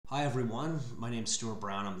Hi everyone, my name is Stuart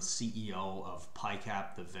Brown. I'm the CEO of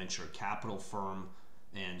Pycap, the venture capital firm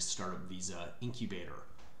and startup visa incubator.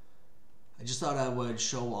 I just thought I would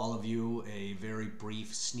show all of you a very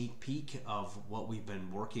brief sneak peek of what we've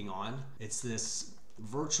been working on. It's this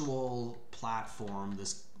virtual platform,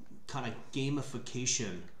 this kind of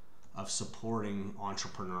gamification of supporting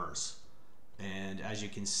entrepreneurs. And as you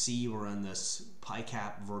can see, we're in this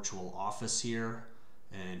Pycap virtual office here.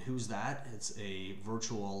 And who's that? It's a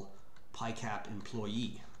virtual Pycap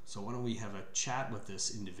employee. So why don't we have a chat with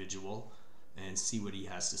this individual and see what he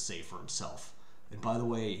has to say for himself. And by the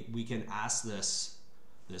way, we can ask this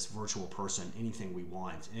virtual person anything we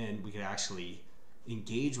want, and we can actually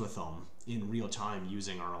engage with them in real time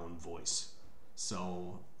using our own voice.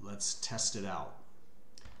 So let's test it out.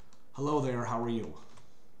 Hello there, how are you?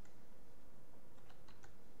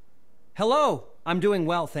 Hello, I'm doing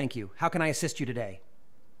well, thank you. How can I assist you today?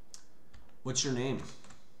 What's your name?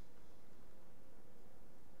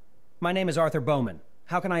 My name is Arthur Bowman.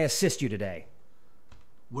 How can I assist you today?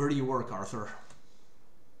 Where do you work, Arthur?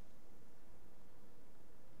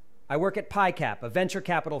 I work at Pycap, a venture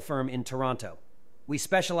capital firm in Toronto. We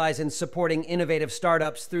specialize in supporting innovative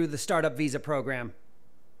startups through the Startup Visa program.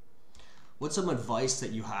 What's some advice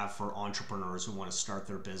that you have for entrepreneurs who want to start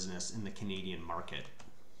their business in the Canadian market?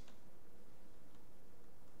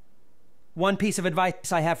 One piece of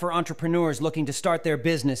advice I have for entrepreneurs looking to start their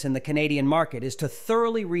business in the Canadian market is to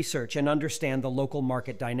thoroughly research and understand the local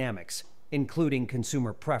market dynamics, including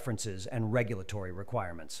consumer preferences and regulatory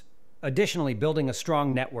requirements. Additionally, building a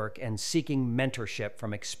strong network and seeking mentorship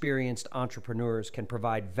from experienced entrepreneurs can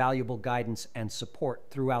provide valuable guidance and support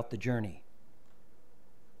throughout the journey.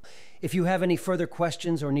 If you have any further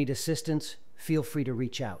questions or need assistance, feel free to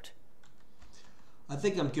reach out. I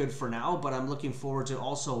think I'm good for now, but I'm looking forward to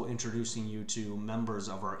also introducing you to members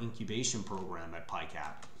of our incubation program at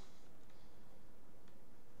Pycap.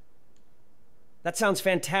 That sounds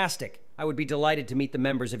fantastic. I would be delighted to meet the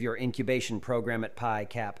members of your incubation program at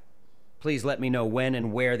Pycap. Please let me know when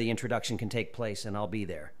and where the introduction can take place, and I'll be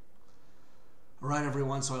there. All right,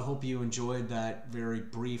 everyone, so I hope you enjoyed that very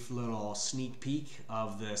brief little sneak peek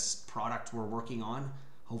of this product we're working on.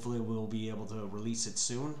 Hopefully we'll be able to release it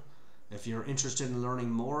soon. If you're interested in learning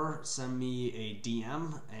more, send me a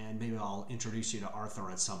DM and maybe I'll introduce you to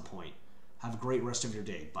Arthur at some point. Have a great rest of your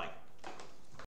day. Bye.